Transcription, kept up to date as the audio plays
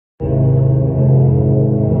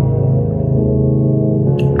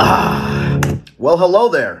Well, hello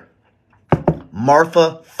there,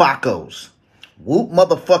 Martha Facos. Whoop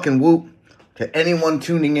motherfucking whoop to anyone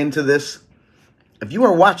tuning into this. If you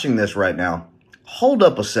are watching this right now, hold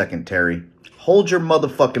up a second, Terry. Hold your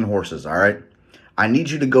motherfucking horses, all right? I need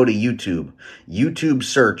you to go to YouTube. YouTube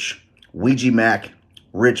search Ouija Macc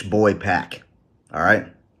Rich Boy Pack, all right?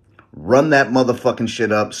 Run that motherfucking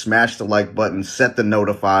shit up, smash the like button, set the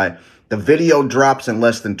notify. The video drops in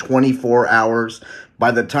less than 24 hours.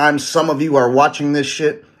 By the time some of you are watching this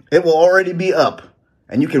shit, it will already be up.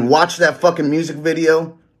 And you can watch that fucking music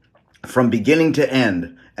video from beginning to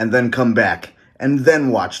end and then come back and then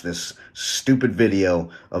watch this stupid video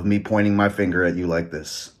of me pointing my finger at you like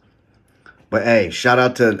this. But hey, shout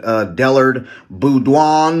out to Dellard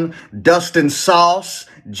Boudouin, Dustin Sauce,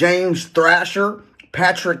 James Thrasher,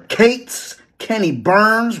 Patrick Cates, Kenny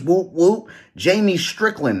Burns, whoop whoop, Jamie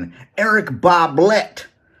Strickland, Eric Boblett,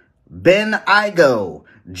 Ben Igo,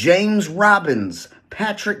 James Robbins,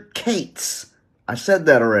 Patrick Cates. I said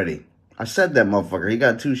that already. I said that, motherfucker. He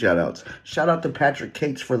got 2 shout-outs. Shout out to Patrick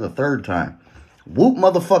Cates for the 3rd time. Whoop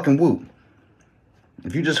motherfucking whoop.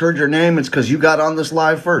 If you just heard your name, it's because you got on this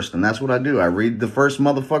live first, and that's what I do. I read the first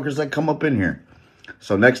motherfuckers that come up in here.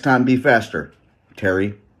 So next time, be faster,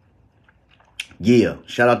 Terry. Yeah.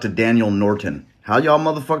 Shout out to Daniel Norton. How y'all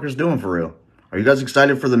motherfuckers doing for real? Are you guys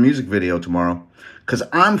excited for the music video tomorrow? Because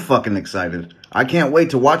I'm fucking excited. I can't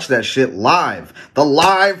wait to watch that shit live. The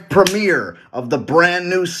live premiere of the brand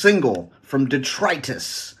new single from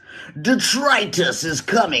Detritus. Detritus is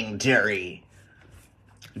coming, Terry.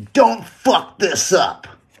 Don't fuck this up.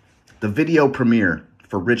 The video premiere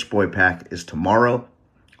for Rich Boy Pack is tomorrow.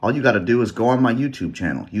 All you got to do is go on my YouTube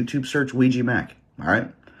channel. YouTube search Ouija Macc. All right?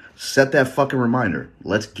 Set that fucking reminder.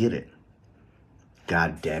 Let's get it.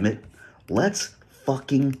 God damn it. Let's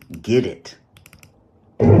fucking get it.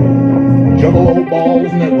 Juggalo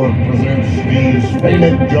Balls Network presents the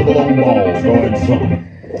Spade Juggalo Balls. Go ahead, son.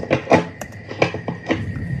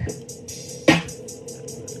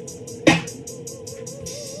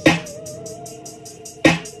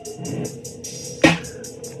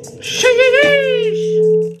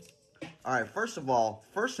 Sheesh! All right, first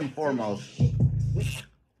and foremost,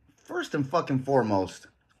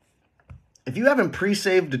 if you haven't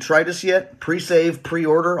pre-saved Detritus yet, pre-save,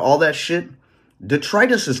 pre-order, all that shit,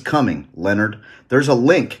 Detritus is coming, Leonard. There's a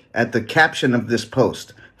link at the caption of this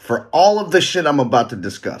post for all of the shit I'm about to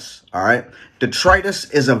discuss, all right? Detritus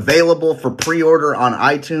is available for pre-order on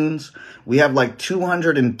iTunes. We have like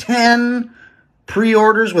 210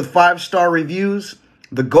 pre-orders with 5-star reviews.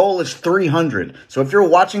 The goal is 300. So if you're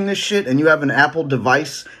watching this shit and you have an Apple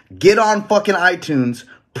device, get on fucking iTunes,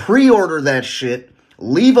 pre-order that shit,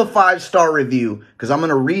 leave a 5-star review, because I'm going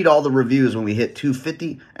to read all the reviews when we hit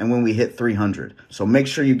 250 and when we hit 300. So make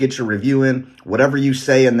sure you get your review in. Whatever you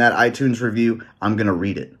say in that iTunes review, I'm going to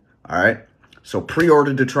read it. All right? So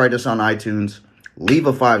pre-order Detritus on iTunes, leave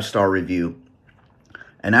a 5-star review,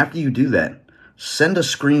 and after you do that, send a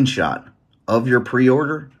screenshot of your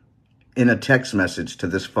pre-order in a text message to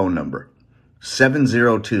this phone number,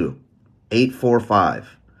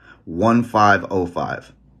 702-845-1505.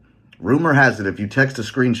 Rumor has it, if you text a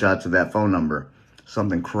screenshot to that phone number,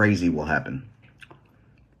 something crazy will happen.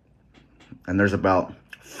 And there's about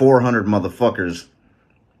 400 motherfuckers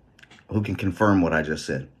who can confirm what I just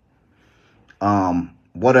said.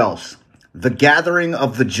 What else? The gathering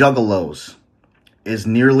of the Juggalos is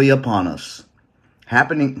nearly upon us.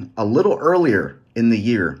 Happening a little earlier in the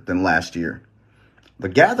year than last year. The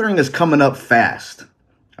gathering is coming up fast.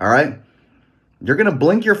 All right? You're going to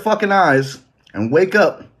blink your fucking eyes and wake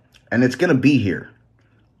up, and it's going to be here.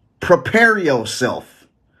 Prepare yourself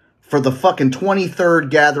for the fucking 23rd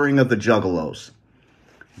Gathering of the Juggalos.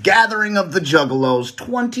 Gathering of the Juggalos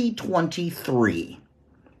 2023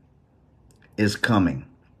 is coming.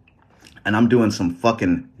 And I'm doing some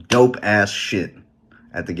fucking dope-ass shit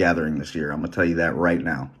at the Gathering this year. I'm going to tell you that right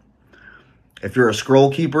now. If you're a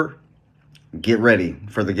scroll keeper, get ready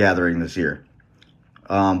for the Gathering this year.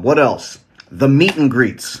 What else? The meet and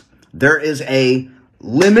greets. There is a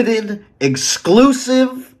limited,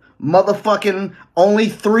 exclusive, motherfucking only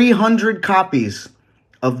 300 copies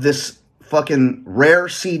of this fucking rare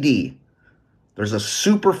CD. There's a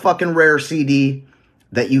super fucking rare CD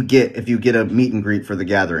that you get if you get a meet and greet for the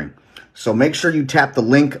Gathering. So make sure you tap the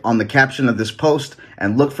link on the caption of this post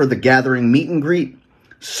and look for the Gathering meet and greet.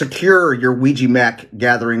 Secure your Ouija Macc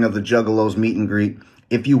Gathering of the Juggalos meet and greet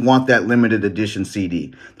if you want that limited edition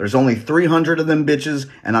CD. There's only 300 of them bitches,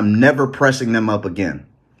 and I'm never pressing them up again.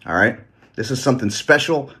 All right? This is something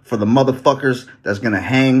special for the motherfuckers that's going to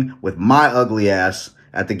hang with my ugly ass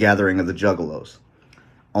at the Gathering of the Juggalos.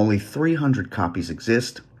 Only 300 copies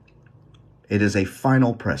exist. It is a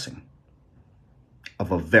final pressing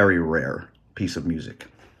of a very rare piece of music.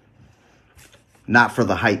 Not for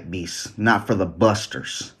the hype beasts, not for the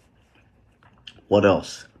busters. What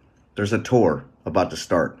else? There's a tour about to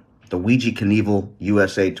start. The Ouija Knievel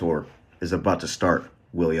USA tour is about to start,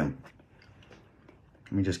 William.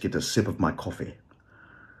 Let me just get a sip of my coffee.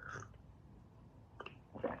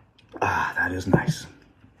 Ah, that is nice.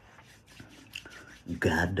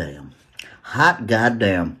 Goddamn. Hot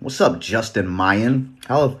goddamn. What's up, Justin Mayan?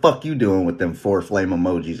 How the fuck you doing with them 4 flame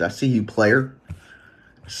emojis? I see you, player.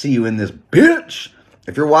 I see you in this bitch.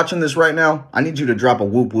 If you're watching this right now, I need you to drop a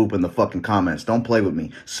whoop whoop in the fucking comments. Don't play with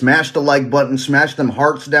me. Smash the like button. Smash them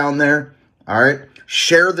hearts down there. All right?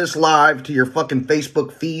 Share this live to your fucking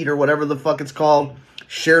Facebook feed or whatever the fuck it's called.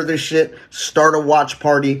 Share this shit. Start a watch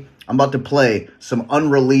party. I'm about to play some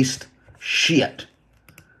unreleased shit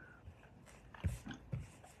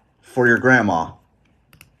for your grandma.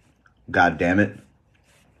 God damn it.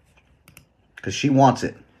 Because she wants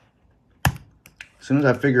it. As soon as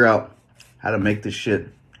I figure out how to make this shit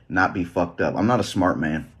not be fucked up. I'm not a smart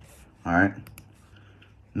man. All right?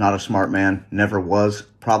 Not a smart man. Never was.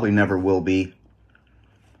 Probably never will be.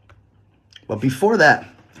 But before that,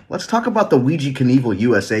 let's talk about the Ouija Knievel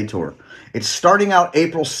USA tour. It's starting out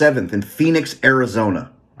April 7th in Phoenix,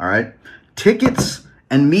 Arizona. All right? Tickets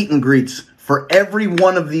and meet and greets for every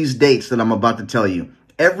one of these dates that I'm about to tell you.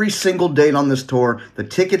 Every single date on this tour, the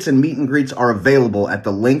tickets and meet and greets are available at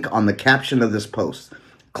the link on the caption of this post.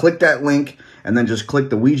 Click that link and then just click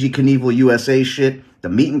the Ouija Knievel USA shit. The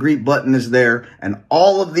meet and greet button is there and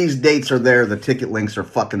all of these dates are there. The ticket links are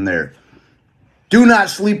fucking there. Do not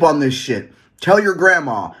sleep on this shit. Tell your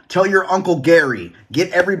grandma, tell your Uncle Gary,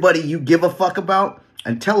 get everybody you give a fuck about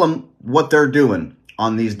and tell them what they're doing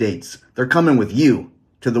on these dates. They're coming with you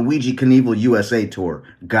to the Ouija Knievel USA tour.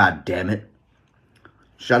 God damn it.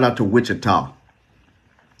 Shout out to Wichita. All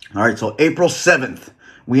right, so April 7th,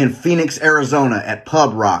 we in Phoenix, Arizona at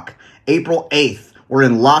Pub Rock. April 8th, we're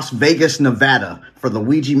in Las Vegas, Nevada for the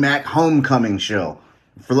Ouija Macc Homecoming show.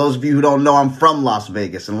 For those of you who don't know, I'm from Las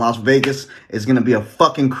Vegas, and Las Vegas is going to be a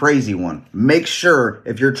fucking crazy one. Make sure,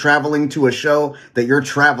 if you're traveling to a show, that you're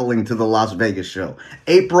traveling to the Las Vegas show.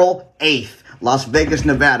 April 8th, Las Vegas,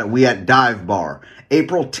 Nevada, we at Dive Bar.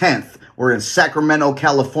 April 10th, we're in Sacramento,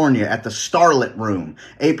 California at the Starlit Room.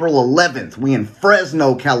 April 11th, we in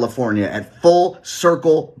Fresno, California at Full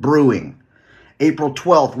Circle Brewing. April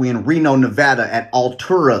 12th, we in Reno, Nevada at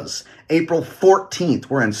Altura's. April 14th,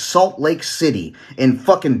 we're in Salt Lake City in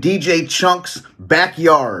fucking DJ Chunk's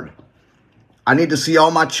backyard. I need to see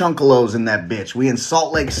all my chunkalos in that bitch. We in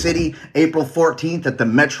Salt Lake City, April 14th at the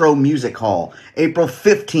Metro Music Hall. April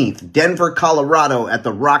 15th, Denver, Colorado at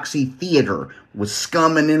the Roxy Theater with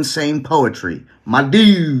Scum and Insane Poetry. My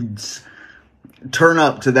dudes, turn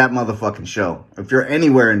up to that motherfucking show. If you're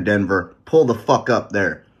anywhere in Denver, pull the fuck up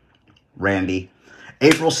there, Randy.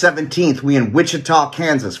 April 17th, we in Wichita,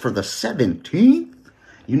 Kansas for the 17th.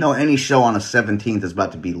 You know any show on a 17th is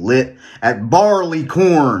about to be lit at Barley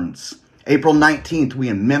Corns. April 19th, we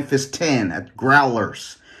in Memphis 10 at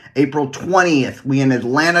Growlers. April 20th, we in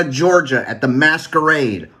Atlanta, Georgia at the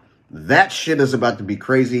Masquerade. That shit is about to be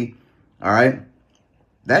crazy. All right?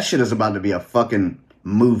 That shit is about to be a fucking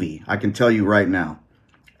movie. I can tell you right now.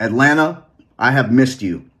 Atlanta, I have missed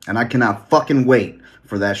you. And I cannot fucking wait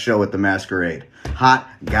for that show at the Masquerade. Hot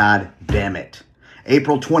god damn it.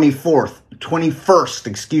 April 21st,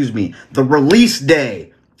 the release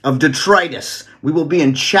day of Detritus. We will be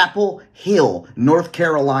in Chapel Hill, North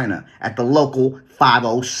Carolina at the local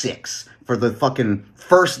 506 for the fucking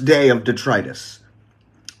first day of Detritus.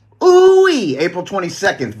 Ooh-wee! April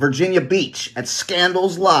 22nd, Virginia Beach at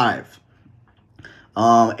Scandals Live.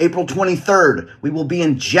 April 23rd, we will be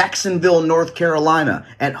in Jacksonville, North Carolina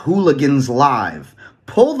at Hooligans Live.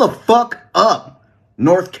 Pull the fuck up,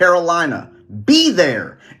 North Carolina. Be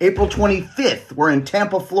there. April 25th, we're in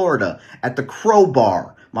Tampa, Florida at the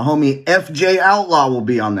Crowbar. My homie FJ Outlaw will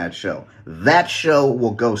be on that show. That show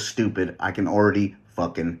will go stupid. I can already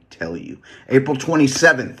fucking tell you. April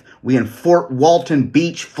 27th, we in Fort Walton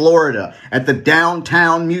Beach, Florida at the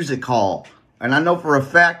Downtown Music Hall. And I know for a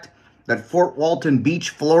fact that Fort Walton Beach,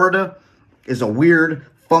 Florida is a weird,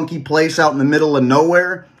 funky place out in the middle of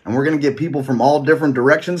nowhere. And we're going to get people from all different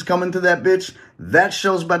directions coming to that bitch. That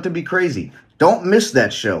show's about to be crazy. Don't miss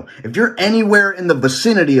that show. If you're anywhere in the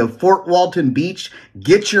vicinity of Fort Walton Beach,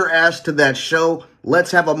 get your ass to that show.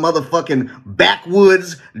 Let's have a motherfucking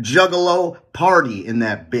backwoods juggalo party in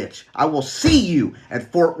that bitch. I will see you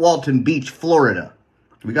at Fort Walton Beach, Florida.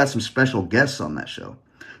 We got some special guests on that show.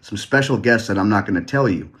 Some special guests that I'm not going to tell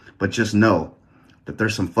you. But just know that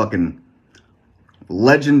there's some fucking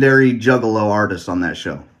legendary Juggalo artists on that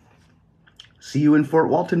show. See you in Fort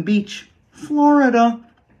Walton Beach, Florida.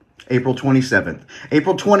 April 27th.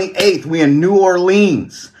 April 28th, we in New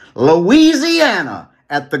Orleans, Louisiana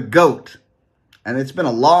at the GOAT. And it's been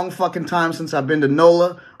a long fucking time since I've been to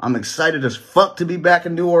NOLA. I'm excited as fuck to be back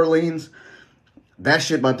in New Orleans. That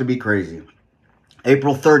shit about to be crazy.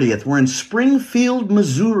 April 30th, we're in Springfield,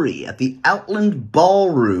 Missouri at the Outland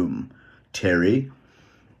Ballroom, Terry.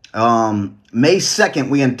 May 2nd,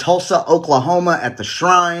 we in Tulsa, Oklahoma at the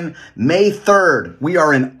Shrine. May 3rd, we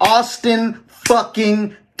are in Austin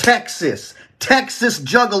fucking Texas. Texas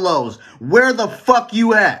Juggalos. Where the fuck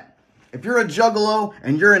you at? If you're a Juggalo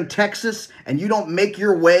and you're in Texas and you don't make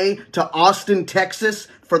your way to Austin, Texas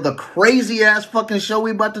for the crazy ass fucking show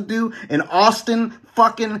we about to do in Austin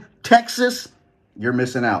fucking Texas, you're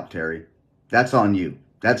missing out, Terry. That's on you.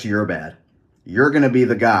 That's your bad. You're going to be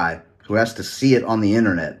the guy who has to see it on the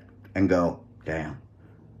internet and go, damn,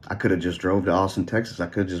 I could have just drove to Austin, Texas. I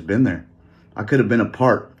could have just been there. I could have been a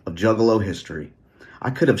part of Juggalo history. I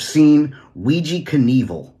could have seen Ouija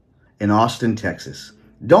Knievel in Austin, Texas.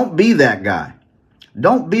 Don't be that guy.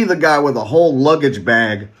 Don't be the guy with a whole luggage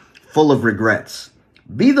bag full of regrets.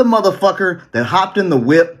 Be the motherfucker that hopped in the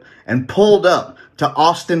whip and pulled up to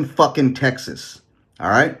Austin fucking Texas. All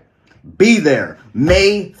right? Be there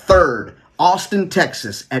May 3rd, Austin,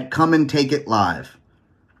 Texas at Come and Take It Live.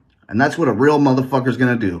 And that's what a real motherfucker's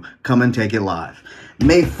going to do. Come and take it live.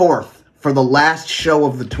 May 4th for the last show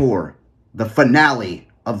of the tour. The finale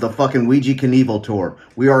of the fucking Ouija Knievel tour.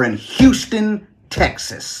 We are in Houston,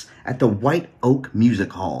 Texas at the White Oak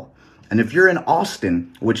Music Hall. And if you're in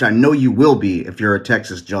Austin, which I know you will be if you're a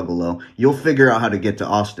Texas Juggalo, you'll figure out how to get to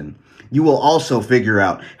Austin. You will also figure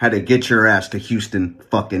out how to get your ass to Houston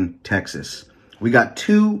fucking Texas. We got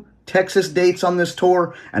 2 Texas dates on this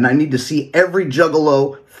tour, and I need to see every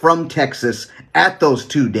Juggalo from Texas at those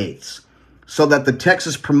 2 dates so that the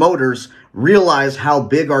Texas promoters realize how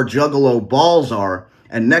big our Juggalo balls are.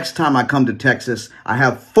 And next time I come to Texas, I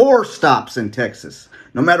have 4 stops in Texas.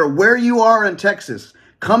 No matter where you are in Texas,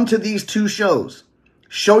 come to these 2 shows.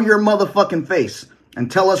 Show your motherfucking face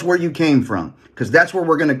and tell us where you came from. Because that's where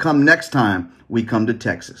we're going to come next time we come to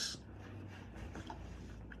Texas.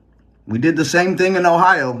 We did the same thing in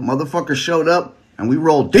Ohio. Motherfuckers showed up and we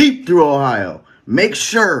rolled deep through Ohio. Make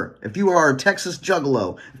sure, if you are a Texas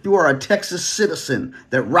Juggalo, if you are a Texas citizen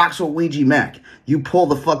that rocks with Ouija Macc, you pull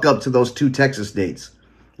the fuck up to those 2 Texas dates.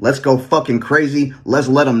 Let's go fucking crazy. Let's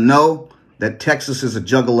let them know that Texas is a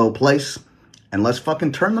Juggalo place. And let's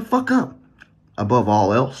fucking turn the fuck up. Above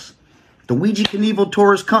all else, the Ouija Knievel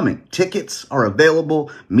tour is coming. Tickets are available.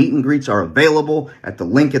 Meet and greets are available at the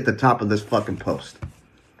link at the top of this fucking post.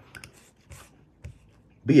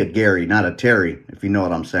 Be a Gary, not a Terry, if you know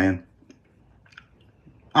what I'm saying.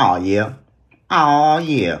 Aw, yeah. Aw,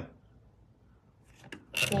 yeah.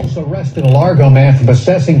 Also arrested a Largo man for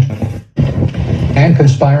possessing and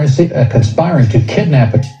conspiring to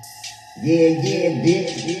kidnap it. Yeah,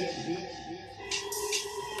 bitch.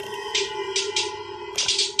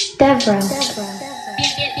 Deborah.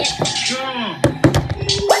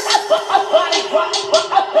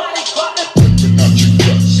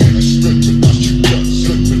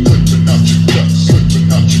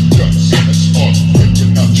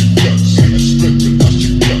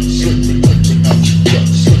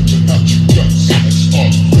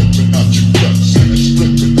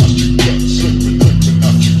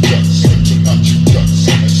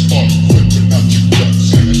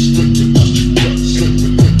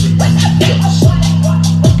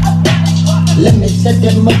 Set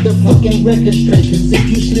that motherfucking record straight. Cause if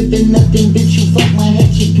you slip in nothing, bitch, you fuck my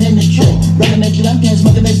head, you penetrate. Running at blunt and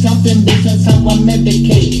smoking at something, bitch, that's how I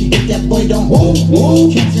medicate. If that boy don't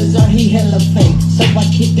move, chances are he hella fake. So I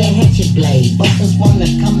keep that hatchet blade. Busters wanna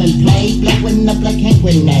come and play, blowing up like hand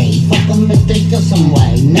grenade. Fuck them if they feel some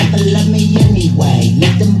way, never love me anyway.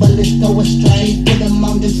 Let them bullets go astray, put them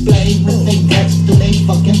on display. With their guts to their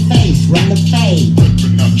fucking face, run the fade.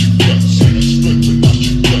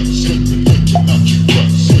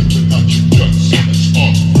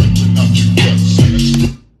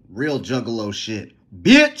 Real Juggalo shit.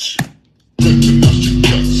 Bitch!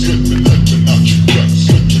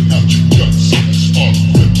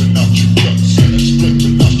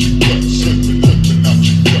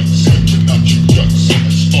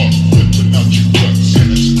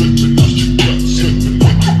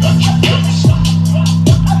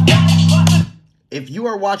 If you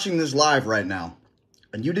are watching this live right now,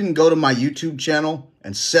 and you didn't go to my YouTube channel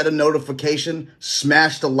and set a notification,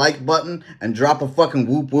 smash the like button, and drop a fucking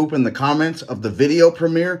whoop whoop in the comments of the video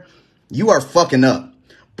premiere, you are fucking up.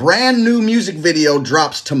 Brand new music video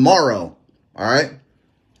drops tomorrow, all right?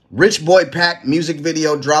 Rich Boy Pack music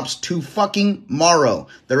video drops tomorrow.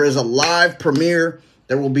 There is a live premiere.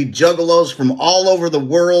 There will be juggalos from all over the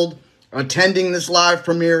world attending this live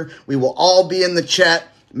premiere. We will all be in the chat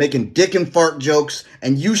making dick and fart jokes,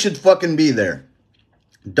 and you should fucking be there.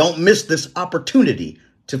 Don't miss this opportunity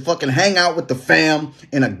to fucking hang out with the fam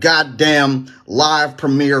in a goddamn live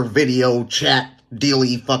premiere video chat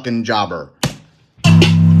dealy fucking jobber.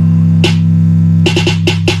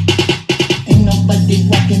 Ain't nobody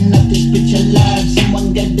walking up this bitch alive.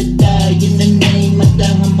 Someone got to die in the name of the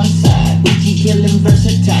homicide. Ouija killing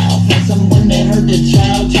versatile. Find someone that hurt the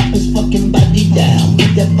child. Chop his fucking body down.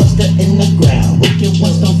 Put that buster in the ground. Wicked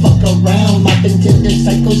ones don't fuck around. Mopping to the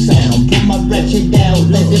psycho sound. Pull my ratchet out.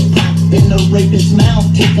 Let it pop in the rapist's mouth.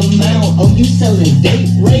 Take him out. Oh, you selling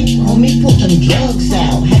date rape? Homie, pull them drugs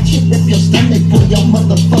out. Hatchet rip your stomach. Pull your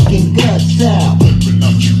motherfucking guts out. Ripping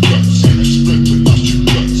out your guts. And it's ripping out your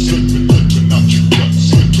guts. Ripping out your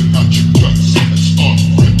guts. Ripping out your guts. And it's on.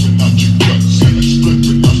 Ripping out your guts. And it's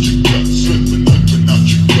ripping out your guts. Ripping out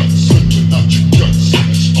your guts. Ripping out your guts.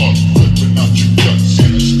 And it's on. Ripping out your guts.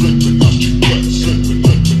 And it's ripping out your guts.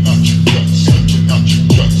 Ripping out your guts. Ripping out your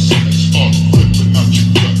guts. And it's on. Ripping out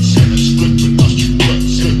your guts. And it's ripping out your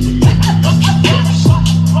guts. Ripping out your guts.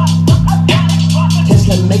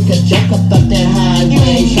 Tesla make a joke about that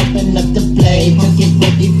highway. Sharpen up the blade. But get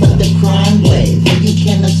ready for the crime wave. Or you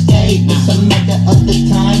can't escape. It's a matter of the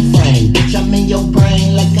time frame. Bitch, I'm in your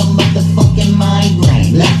brain like a motherfucking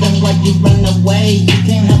migraine. Laughing while you run away. You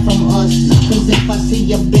can't have from us. Cause if I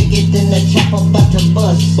see a bigot, then the chopper about to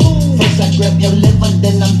bust. First I grab your liver,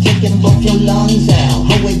 then I'm taking both your lungs out.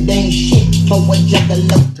 How it ain't shit for a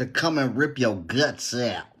juggalo To come and rip your guts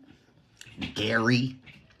out, Gary.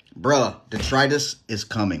 Bruh, detritus is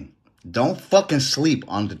coming. Don't fucking sleep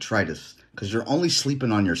on detritus, because you're only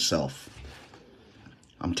sleeping on yourself.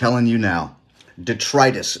 I'm telling you now.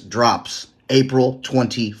 Detritus drops April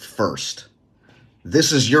 21st.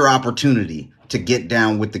 This is your opportunity to get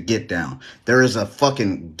down with the get down. There is a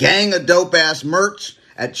fucking gang of dope ass merch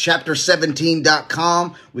at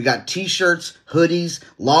chapter17.com. We got t-shirts, hoodies,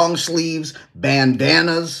 long sleeves,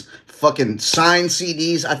 bandanas, fucking signed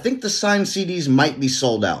CDs. I think the signed CDs might be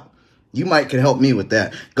sold out. You might can help me with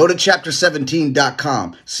that. Go to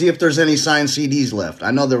chapter17.com. See if there's any signed CDs left.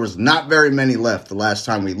 I know there was not very many left the last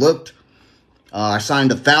time we looked. I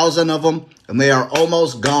signed 1,000 of them, and they are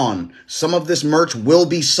almost gone. Some of this merch will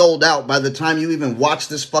be sold out by the time you even watch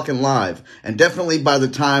this fucking live. And definitely by the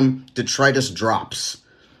time Detritus drops.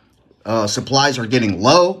 Supplies are getting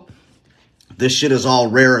low. This shit is all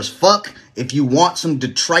rare as fuck. If you want some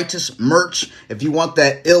Detritus merch, if you want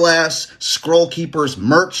that ill-ass Scroll Keepers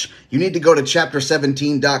merch, you need to go to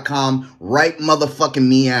chapter17.com right motherfucking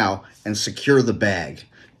meow and secure the bag.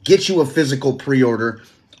 Get you a physical pre-order.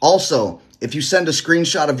 Also, if you send a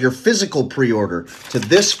screenshot of your physical pre-order to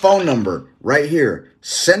this phone number right here,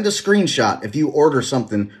 send a screenshot if you order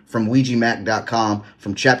something from OuijaMacc.com,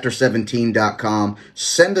 from chapter17.com.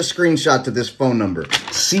 Send a screenshot to this phone number.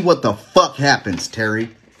 See what the fuck happens,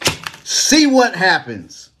 Terry. See what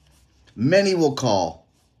happens. Many will call.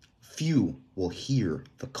 Few will hear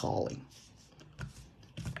the calling.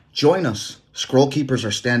 Join us. Scroll Keepers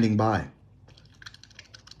are standing by.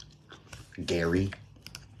 Gary.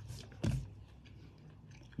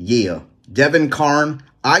 Yeah. Devin Karn,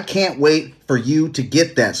 I can't wait for you to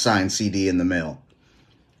get that signed CD in the mail.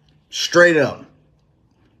 Straight up.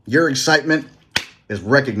 Your excitement is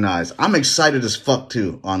recognized. I'm excited as fuck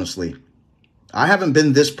too, honestly. I haven't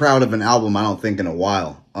been this proud of an album, I don't think, in a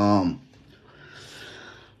while.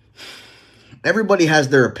 Everybody has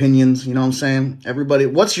their opinions, you know what I'm saying? Everybody,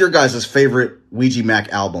 what's your guys' favorite Ouija Macc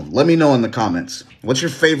album? Let me know in the comments. What's your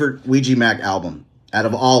favorite Ouija Macc album out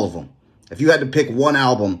of all of them? If you had to pick one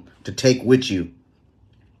album to take with you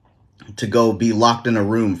to go be locked in a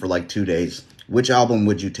room for like 2 days, which album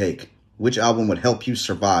would you take? Which album would help you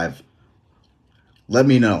survive? Let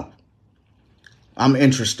me know. I'm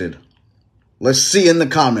interested. Let's see in the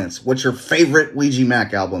comments what your favorite Ouija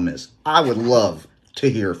Macc album is. I would love to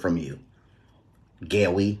hear from you.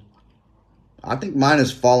 Gary. I think mine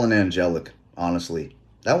is Fallen Angelic, honestly.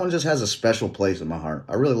 That one just has a special place in my heart.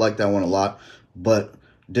 I really like that one a lot. But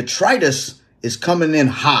Detritus is coming in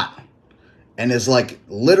hot and is like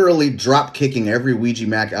literally drop kicking every Ouija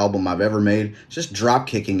Macc album I've ever made. Just drop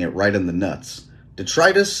kicking it right in the nuts.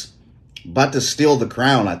 Detritus, about to steal the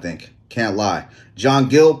crown, I think. Can't lie. John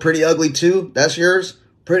Gill, Pretty Ugly 2. That's yours?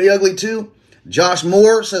 Pretty Ugly 2. Josh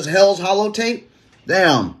Moore says Hell's Holotape.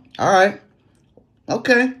 Damn. All right.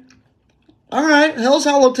 Okay. All right. Hell's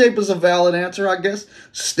Holotape is a valid answer, I guess.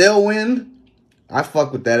 Still Wind. I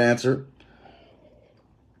fuck with that answer.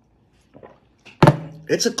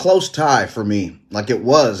 it's a close tie for me. Like it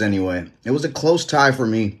was anyway. It was a close tie for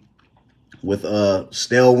me with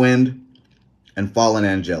Stale Wind and Fallen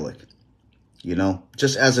Angelic. You know,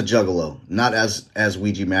 just as a juggalo, not as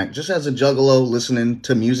Ouija Macc, just as a juggalo listening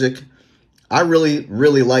to music. I really,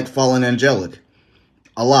 really like Fallen Angelic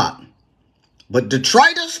a lot. But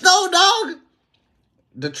Detritus, though, dog.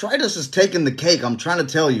 Detritus is taking the cake. I'm trying to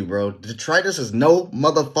tell you, bro. Detritus is no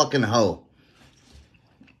motherfucking hoe.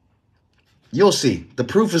 You'll see. The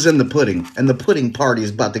proof is in the pudding. And the pudding party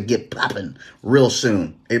is about to get popping real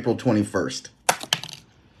soon. April 21st.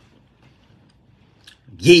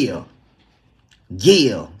 Yeah.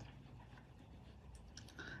 Yeah.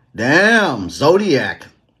 Damn, Zodiac.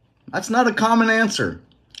 That's not a common answer.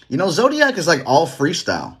 You know, Zodiac is like all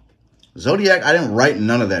freestyle. Zodiac, I didn't write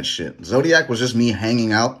none of that shit. Zodiac was just me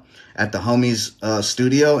hanging out at the homie's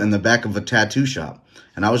studio in the back of a tattoo shop.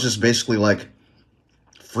 And I was just basically like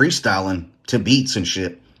freestyling to beats and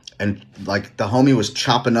shit. And like the homie was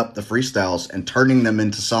chopping up the freestyles and turning them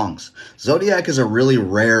into songs. Zodiac is a really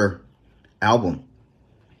rare album.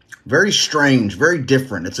 Very strange, very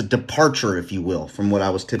different. It's a departure, if you will, from what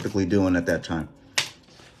I was typically doing at that time.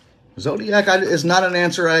 Zodiac is not an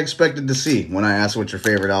answer I expected to see when I asked what your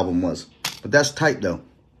favorite album was. But that's tight, though.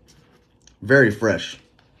 Very fresh.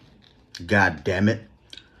 God damn it.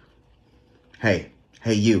 Hey,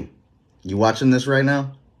 you. You watching this right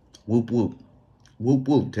now? Whoop, whoop. Whoop,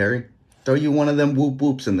 whoop, Terry. Throw you one of them whoop,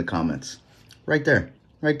 whoops in the comments. Right there.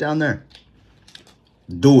 Right down there.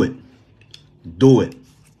 Do it. Do it.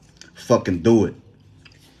 Fucking do it.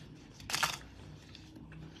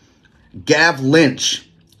 Gav Lynch.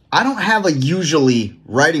 I don't have a usually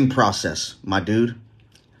writing process, my dude.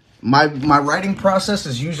 My writing process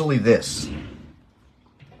is usually this.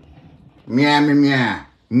 Meow, meow, meow.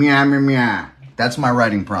 Meow, meow, meow. That's my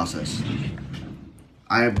writing process.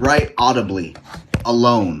 I write audibly,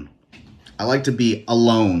 alone. I like to be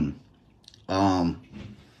alone.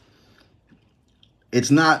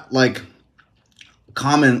 It's not like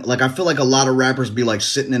common. Like I feel like a lot of rappers be like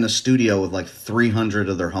sitting in a studio with like 300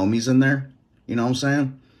 of their homies in there. You know what I'm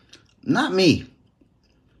saying? Not me.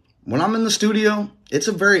 When I'm in the studio, it's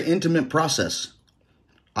a very intimate process.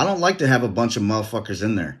 I don't like to have a bunch of motherfuckers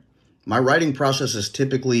in there. My writing process is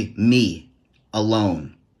typically me,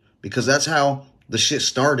 alone. Because that's how the shit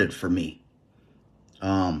started for me.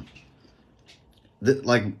 Like,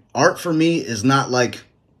 art for me is not like...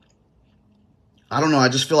 I don't know, I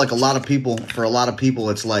just feel like for a lot of people,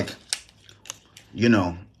 it's like, you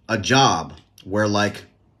know, a job where like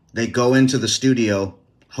they go into the studio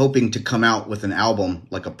hoping to come out with an album,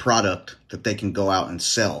 like a product that they can go out and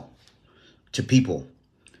sell to people.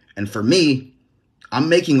 And for me, I'm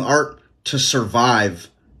making art to survive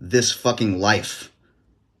this fucking life.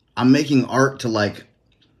 I'm making art to like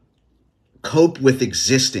cope with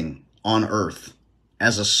existing on Earth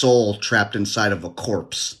as a soul trapped inside of a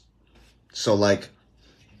corpse. So like,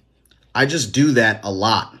 I just do that a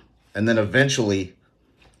lot and then eventually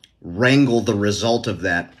wrangle the result of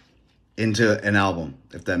that into an album,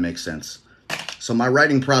 if that makes sense. So my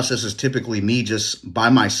writing process is typically me just by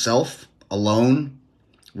myself, alone,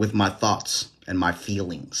 with my thoughts and my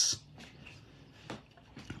feelings.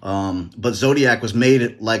 But Zodiac was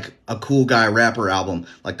made like a cool guy rapper album.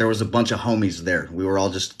 Like there was a bunch of homies there. We were all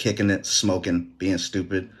just kicking it, smoking, being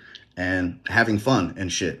stupid, and having fun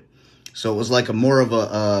and shit. So it was like more of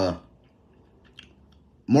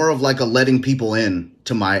like a letting people in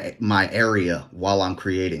to my area while I'm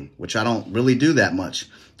creating, which I don't really do that much.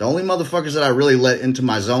 The only motherfuckers that I really let into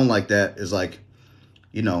my zone like that is like,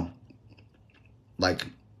 you know, like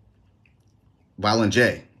Violent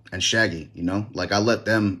J and Shaggy, you know, like I let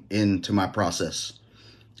them into my process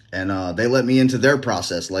and they let me into their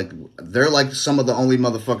process. Like they're like some of the only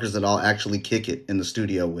motherfuckers that I'll actually kick it in the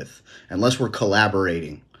studio with, unless we're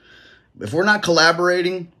collaborating. If we're not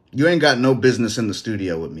collaborating, you ain't got no business in the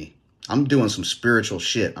studio with me. I'm doing some spiritual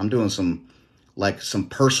shit. I'm doing some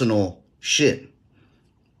personal shit.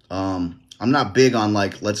 I'm not big on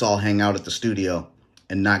like, let's all hang out at the studio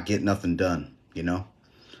and not get nothing done, you know?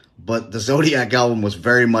 But the Zodiac album was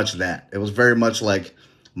very much that. It was very much like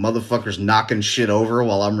motherfuckers knocking shit over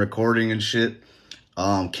while I'm recording and shit.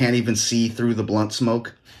 Can't even see through the blunt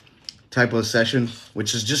smoke type of session,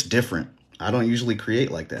 which is just different. I don't usually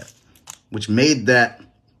create like that, which made that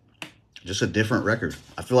just a different record.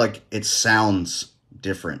 I feel like it sounds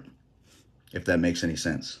different, if that makes any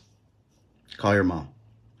sense. Call your mom.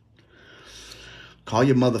 Call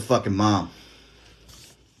your motherfucking mom.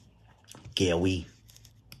 Gawy.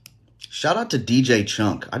 Shout out to DJ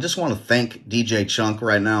Chunk. I just want to thank DJ Chunk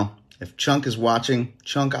right now. If Chunk is watching,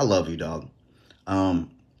 Chunk, I love you, dog.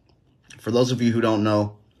 For those of you who don't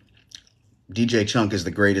know, DJ Chunk is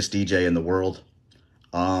the greatest DJ in the world,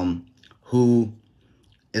 who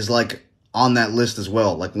is like on that list as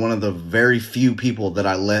well. Like one of the very few people that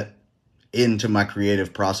I let into my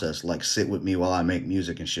creative process, like sit with me while I make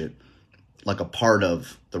music and shit, like a part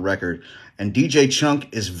of the record. And DJ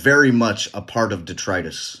Chunk is very much a part of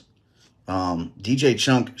Detritus. DJ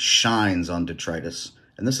Chunk shines on Detritus.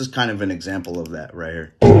 And this is kind of an example of that right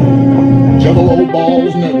here. Juggalo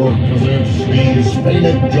Balls Network presents Steve's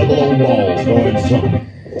Painted Juggalo Balls. Go ahead, son.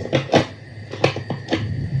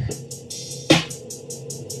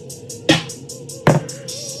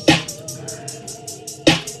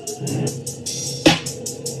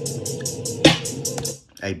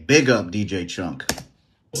 Hey, big up DJ Chunk.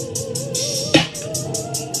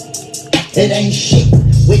 It ain't shit,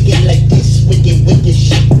 wicked like this, wicked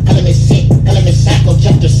shit. Color me sick, color me psycho,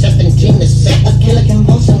 chapter 17 to say a killer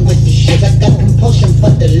convulsion with the shit. I got compulsion for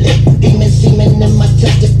the lick, demon semen in my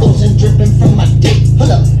testicles and dripping from my dick.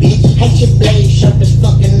 Hold up, bitch, hate your blade, sharp as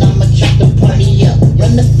fucking, I'ma chop the party up.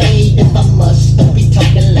 Run the fade if I must, don't be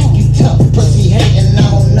talking like you tough. Pussy hating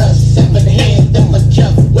on us, severed head, them a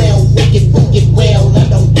jump. Well, wicked, well, I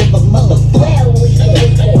don't give a motherfucker.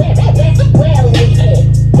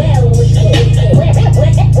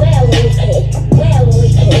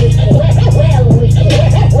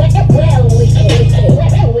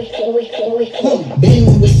 Well,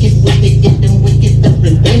 been wicked with it, getting wicked up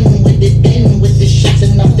and been with the shits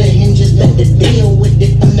and off the hinges, better deal with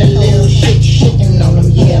it. I'm the little shit shitting on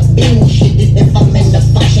them, yeah, been shitted. If I'm in the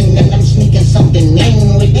function and I'm sneaking something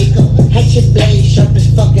in with it, hatch your blade, sharp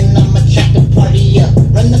as fucking, I'ma chop the party up.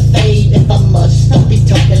 Run the fade if I must, don't be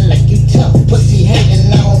talking like you tough. Pussy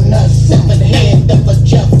hating on us, severed head of a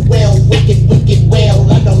juff. Well, wicked, well,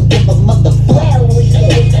 I don't give a motherfucker.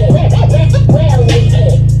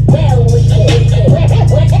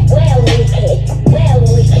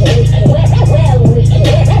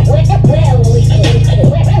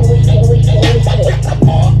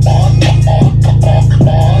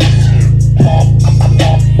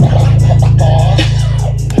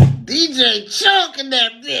 DJ Chunk in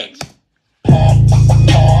that bitch.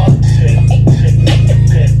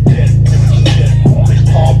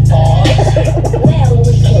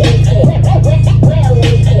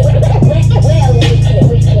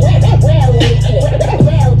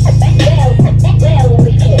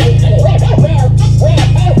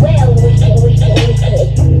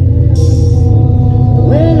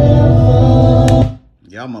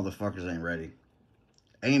 Y'all motherfuckers ain't ready.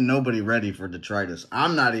 Ain't nobody ready for Detritus.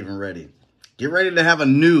 I'm not even ready. Get ready to have a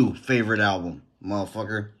new favorite album,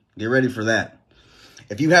 motherfucker. Get ready for that.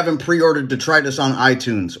 If you haven't pre-ordered Detritus on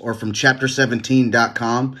iTunes or from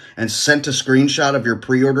chapter17.com and sent a screenshot of your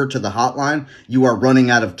pre-order to the hotline, you are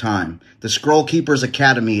running out of time. The Scroll Keepers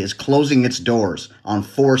Academy is closing its doors on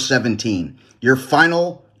 4/17. Your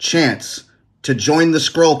final chance to join the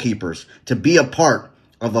Scroll Keepers, to be a part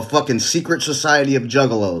of a fucking secret society of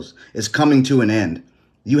juggalos, is coming to an end.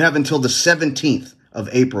 You have until the 17th of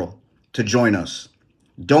April to join us.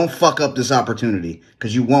 Don't fuck up this opportunity,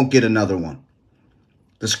 because you won't get another one.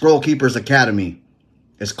 The Scroll Keepers Academy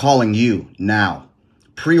is calling you now.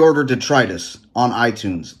 Pre-order Detritus on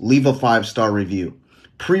iTunes. Leave a 5-star review.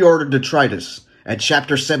 Pre-order Detritus at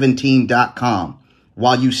chapter17.com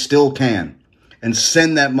while you still can. And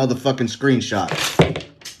send that motherfucking screenshot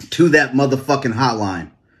to that motherfucking hotline.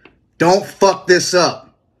 Don't fuck this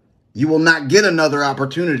up. You will not get another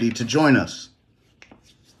opportunity to join us.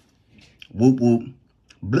 Whoop whoop.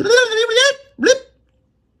 Blah, blah, blah.